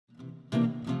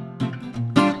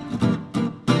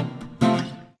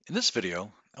In this video,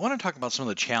 I want to talk about some of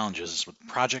the challenges with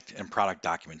project and product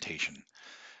documentation.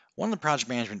 One of the project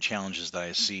management challenges that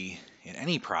I see in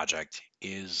any project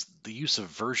is the use of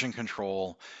version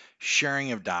control,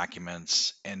 sharing of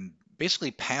documents, and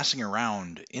basically passing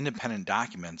around independent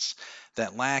documents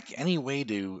that lack any way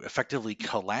to effectively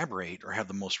collaborate or have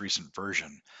the most recent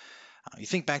version. You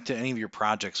think back to any of your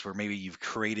projects where maybe you've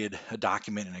created a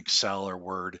document in Excel or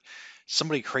Word.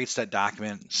 Somebody creates that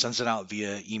document, sends it out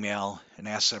via email, and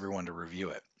asks everyone to review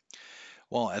it.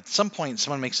 Well, at some point,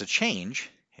 someone makes a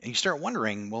change, and you start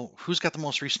wondering, well, who's got the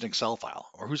most recent Excel file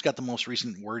or who's got the most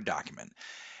recent Word document?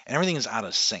 And everything is out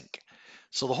of sync.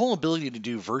 So the whole ability to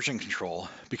do version control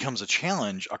becomes a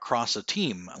challenge across a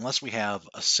team unless we have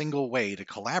a single way to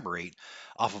collaborate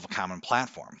off of a common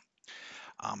platform.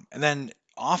 And then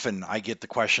often I get the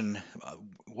question,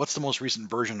 what's the most recent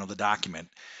version of the document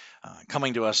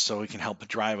coming to us so we can help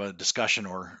drive a discussion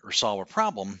or solve a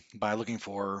problem by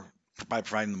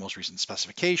providing the most recent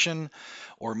specification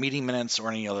or meeting minutes or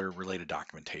any other related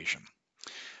documentation.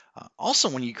 Also,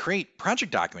 when you create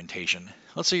project documentation,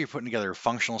 let's say you're putting together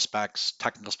functional specs,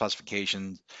 technical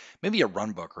specifications, maybe a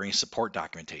run book or any support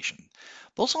documentation,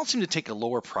 those all seem to take a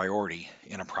lower priority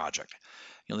in a project.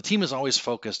 The team is always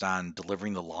focused on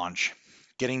delivering the launch,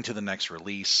 getting to the next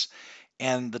release,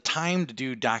 and the time to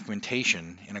do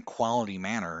documentation in a quality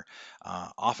manner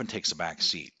often takes a back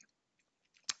seat.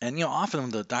 And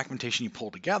often the documentation you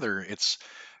pull together, it's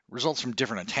results from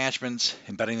different attachments,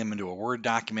 embedding them into a Word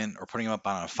document, or putting them up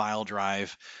on a file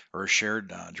drive or a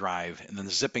shared drive, and then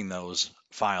zipping those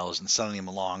files and sending them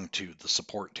along to the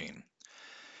support team.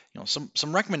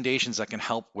 Some recommendations that can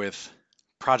help with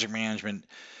project management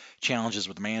challenges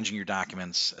with managing your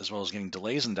documents as well as getting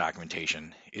delays in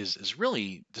documentation is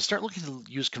really to start looking to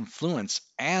use Confluence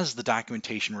as the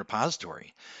documentation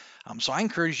repository. So I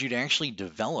encourage you to actually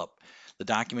develop the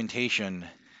documentation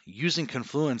using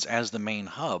Confluence as the main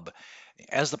hub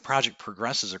as the project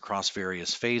progresses across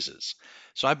various phases.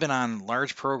 So I've been on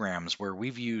large programs where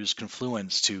we've used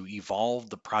Confluence to evolve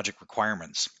the project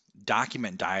requirements,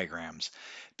 document diagrams,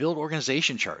 build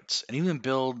organization charts, and even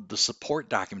build the support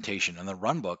documentation and the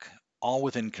runbook all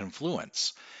within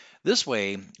Confluence. This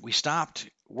way, we stopped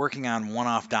working on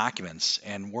one-off documents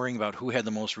and worrying about who had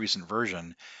the most recent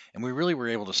version, and we really were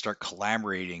able to start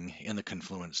collaborating in the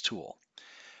Confluence tool.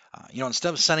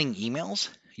 Instead of sending emails,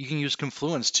 you can use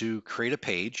Confluence to create a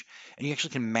page, and you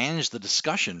actually can manage the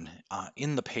discussion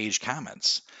in the page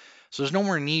comments. So there's no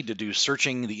more need to do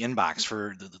searching the inbox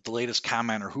for the latest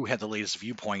comment or who had the latest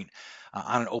viewpoint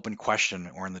on an open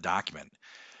question or in the document.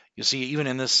 You see, even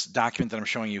in this document that I'm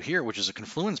showing you here, which is a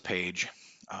Confluence page,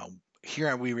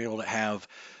 here we were able to have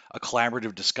a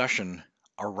collaborative discussion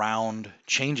around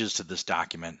changes to this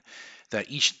document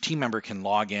that each team member can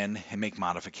log in and make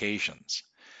modifications.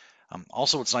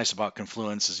 Also, what's nice about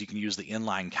Confluence is you can use the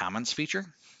Inline Comments feature.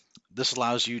 This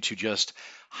allows you to just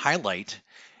highlight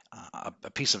a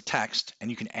piece of text,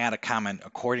 and you can add a comment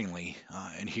accordingly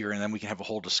in here, and then we can have a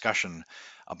whole discussion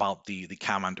about the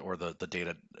comment or the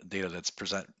data that's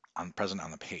present on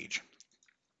the page.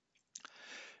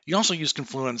 You can also use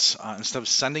Confluence instead of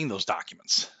sending those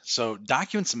documents. So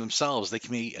documents themselves, they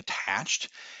can be attached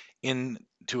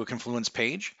into a Confluence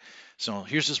page. So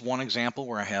here's just one example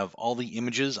where I have all the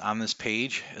images on this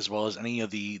page, as well as any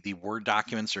of the Word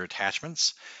documents or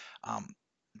attachments.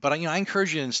 But I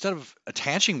encourage you, instead of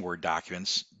attaching Word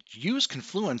documents, use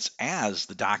Confluence as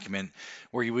the document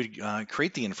where you would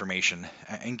create the information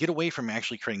and get away from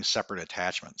actually creating separate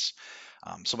attachments.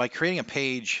 So by creating a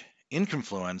page in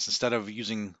Confluence, instead of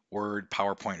using Word,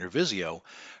 PowerPoint, or Visio,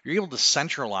 you're able to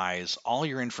centralize all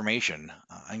your information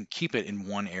and keep it in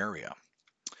one area.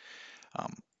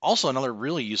 Also, another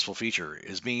really useful feature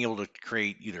is being able to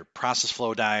create either process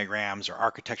flow diagrams or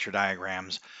architecture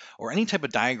diagrams or any type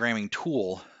of diagramming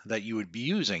tool that you would be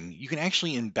using. You can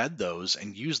actually embed those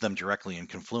and use them directly in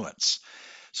Confluence.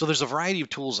 So there's a variety of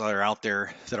tools that are out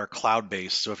there that are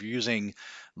cloud-based. So if you're using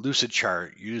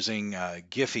LucidChart, using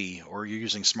Giffy, or you're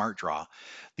using SmartDraw,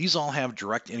 these all have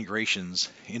direct integrations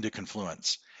into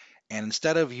Confluence. And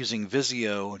instead of using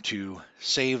Visio to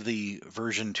save the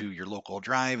version to your local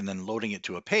drive and then loading it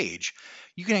to a page,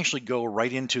 you can actually go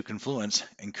right into Confluence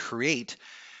and create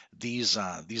these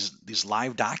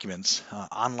live documents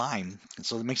online. And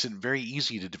so it makes it very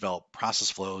easy to develop process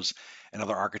flows and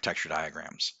other architecture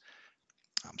diagrams.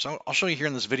 So I'll show you here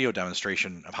in this video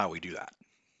demonstration of how we do that.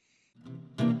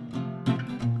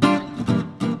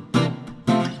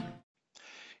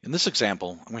 In this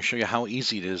example, I'm going to show you how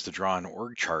easy it is to draw an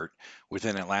org chart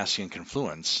within Atlassian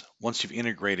Confluence once you've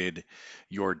integrated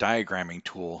your diagramming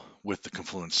tool with the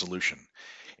Confluence solution.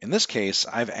 In this case,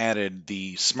 I've added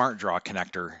the Smart Draw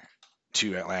connector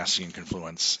to Atlassian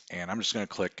Confluence, and I'm just going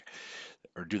to click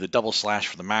or do the double slash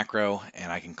for the macro,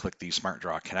 and I can click the Smart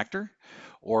Draw connector.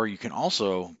 Or you can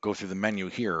also go through the menu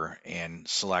here and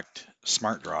select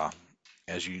Smart Draw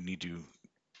as you need to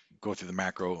go through the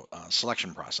macro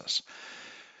selection process.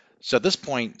 So at this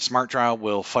point, Smart Draw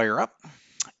will fire up,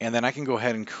 and then I can go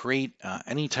ahead and create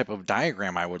any type of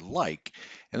diagram I would like.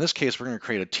 In this case, we're going to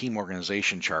create a team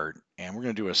organization chart, and we're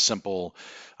going to do a simple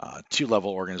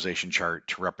two-level organization chart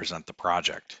to represent the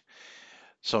project.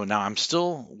 So now I'm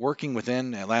still working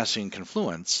within Atlassian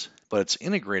Confluence, but it's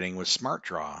integrating with Smart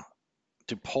Draw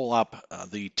to pull up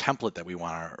the template that we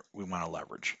want to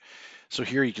leverage. So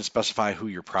here you can specify who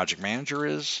your project manager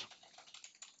is.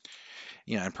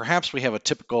 Yeah, and perhaps we have a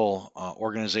typical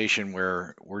organization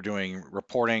where we're doing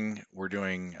reporting, we're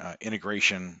doing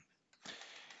integration,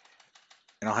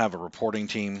 and I'll have a reporting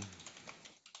team.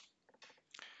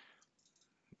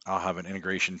 I'll have an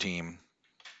integration team.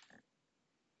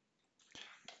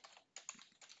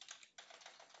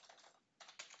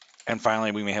 And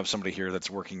finally, we may have somebody here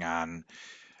that's working on,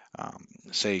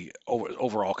 say,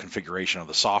 overall configuration of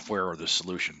the software or the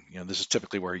solution. This is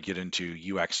typically where you get into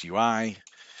UX, UI,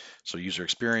 so user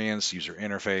experience, user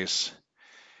interface.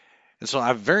 And so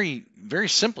I've very, very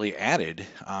simply added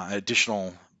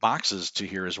additional boxes to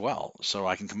here as well. So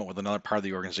I can come up with another part of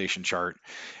the organization chart.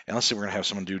 And let's say we're going to have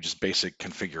someone do just basic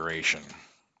configuration.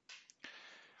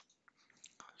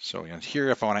 So here,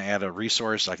 if I want to add a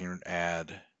resource, I can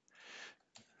add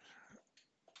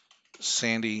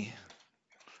Sandy.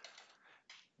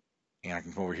 And I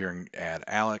can come over here and add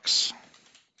Alex.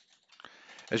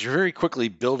 As you're very quickly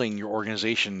building your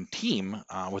organization team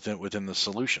within the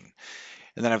solution.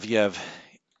 And then if you have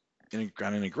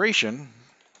on integration,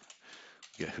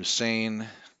 we get Hussein,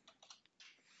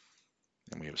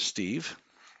 and we have Steve.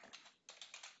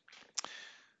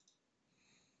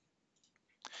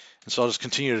 And so I'll just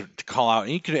continue to call out,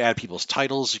 and you can add people's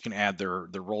titles, you can add their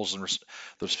roles and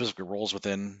their specific roles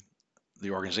within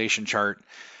the organization chart.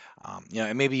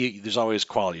 And maybe there's always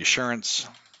quality assurance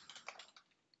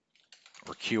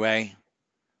or QA.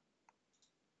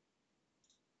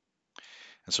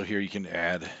 And so here you can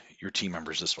add your team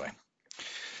members this way.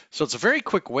 So it's a very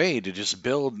quick way to just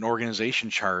build an organization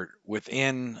chart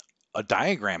within a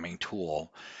diagramming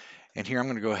tool. And here I'm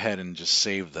going to go ahead and just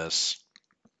save this.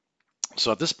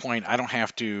 So at this point, I don't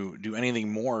have to do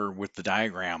anything more with the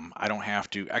diagram. I don't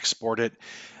have to export it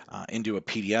into a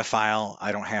PDF file.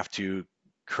 I don't have to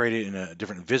create it in a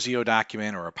different Visio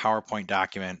document or a PowerPoint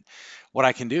document. What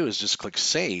I can do is just click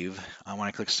Save. When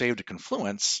I click Save to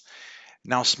Confluence,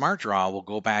 now Smart Draw will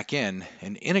go back in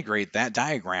and integrate that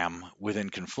diagram within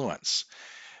Confluence.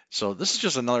 So this is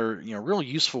just another real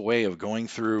useful way of going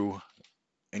through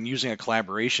and using a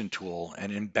collaboration tool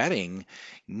and embedding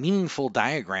meaningful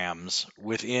diagrams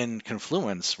within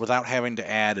Confluence without having to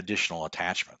add additional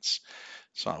attachments.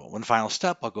 So one final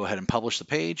step, I'll go ahead and publish the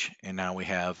page, and now we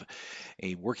have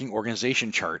a working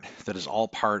organization chart that is all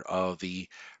part of the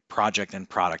project and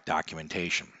product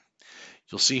documentation.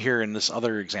 You'll see here in this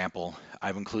other example,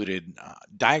 I've included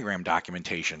diagram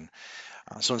documentation.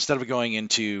 So instead of going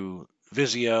into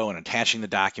Visio and attaching the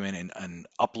document and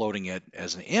uploading it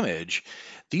as an image,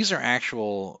 these are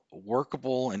actual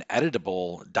workable and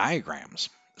editable diagrams.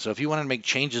 So if you want to make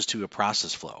changes to a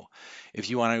process flow, if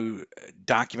you want to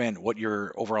document what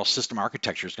your overall system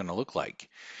architecture is going to look like,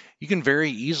 you can very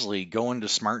easily go into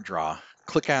Smart Draw,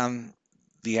 click on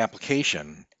the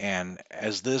application, and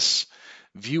as this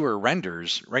viewer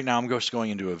renders, right now I'm just going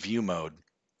into a view mode.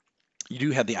 You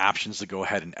do have the options to go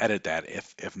ahead and edit that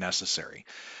if necessary.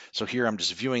 So here I'm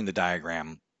just viewing the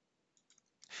diagram,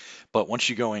 but once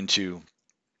you go into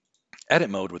edit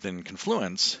mode within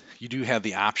Confluence, you do have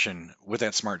the option with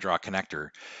that Smart Draw connector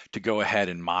to go ahead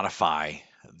and modify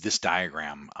this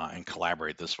diagram and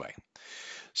collaborate this way.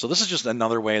 So this is just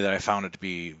another way that I found it to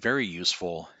be very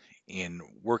useful in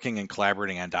working and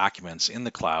collaborating on documents in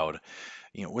the cloud,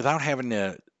 without having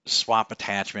to swap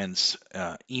attachments,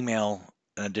 email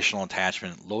an additional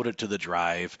attachment, load it to the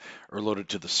drive or load it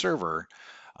to the server.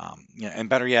 And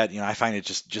better yet, I find it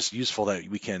just useful that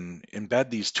we can embed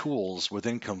these tools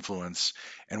within Confluence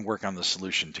and work on the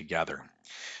solution together.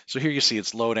 So here you see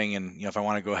it's loading, and if I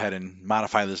want to go ahead and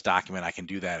modify this document, I can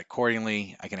do that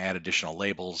accordingly. I can add additional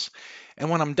labels, and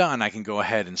when I'm done, I can go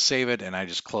ahead and save it, and I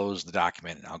just close the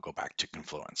document, and I'll go back to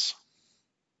Confluence.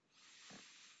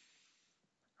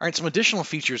 All right, some additional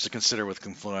features to consider with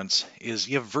Confluence is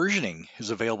you have versioning is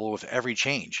available with every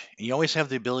change. And you always have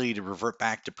the ability to revert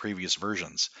back to previous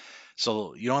versions.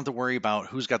 So you don't have to worry about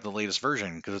who's got the latest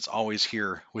version because it's always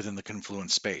here within the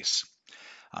Confluence space.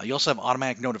 You also have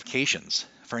automatic notifications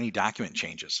for any document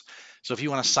changes. So if you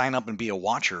want to sign up and be a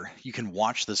watcher, you can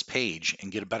watch this page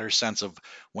and get a better sense of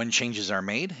when changes are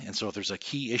made. And so if there's a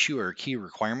key issue or a key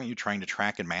requirement you're trying to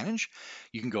track and manage,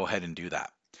 you can go ahead and do that.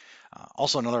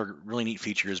 Also, another really neat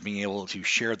feature is being able to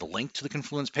share the link to the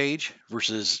Confluence page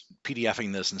versus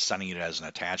PDFing this and sending it as an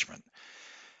attachment.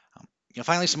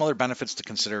 Finally, some other benefits to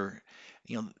consider.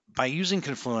 By using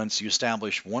Confluence, you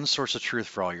establish one source of truth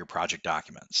for all your project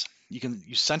documents.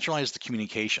 You centralize the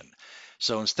communication.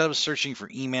 So instead of searching for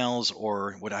emails,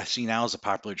 or what I see now as a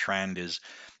popular trend is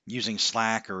using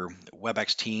Slack or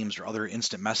WebEx Teams or other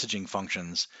instant messaging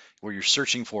functions where you're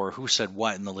searching for who said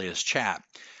what in the latest chat,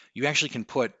 you actually can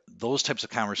put those types of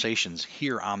conversations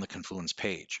here on the Confluence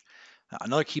page.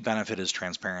 Another key benefit is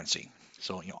transparency.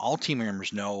 So all team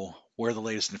members know where the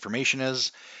latest information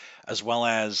is, as well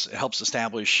as it helps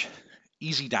establish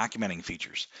easy documenting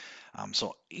features.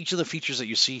 So each of the features that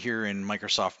you see here in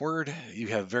Microsoft Word, you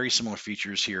have very similar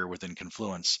features here within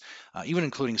Confluence, even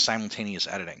including simultaneous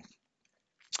editing.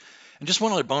 And just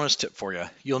one other bonus tip for you,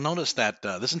 you'll notice that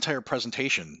this entire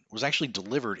presentation was actually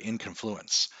delivered in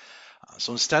Confluence.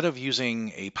 So instead of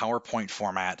using a PowerPoint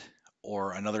format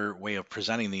or another way of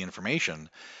presenting the information,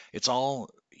 it's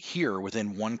all here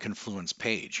within one Confluence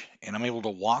page. And I'm able to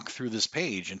walk through this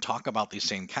page and talk about these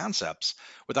same concepts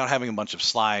without having a bunch of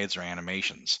slides or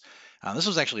animations. This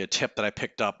was actually a tip that I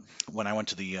picked up when I went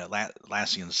to the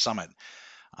Atlassian Summit.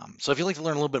 So if you'd like to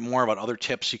learn a little bit more about other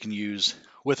tips you can use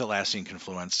with Atlassian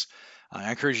Confluence,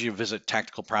 I encourage you to visit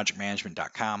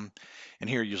tacticalprojectmanagement.com. And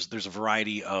here there's a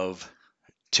variety of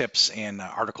tips and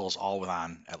articles all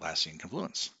on Atlassian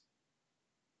Confluence.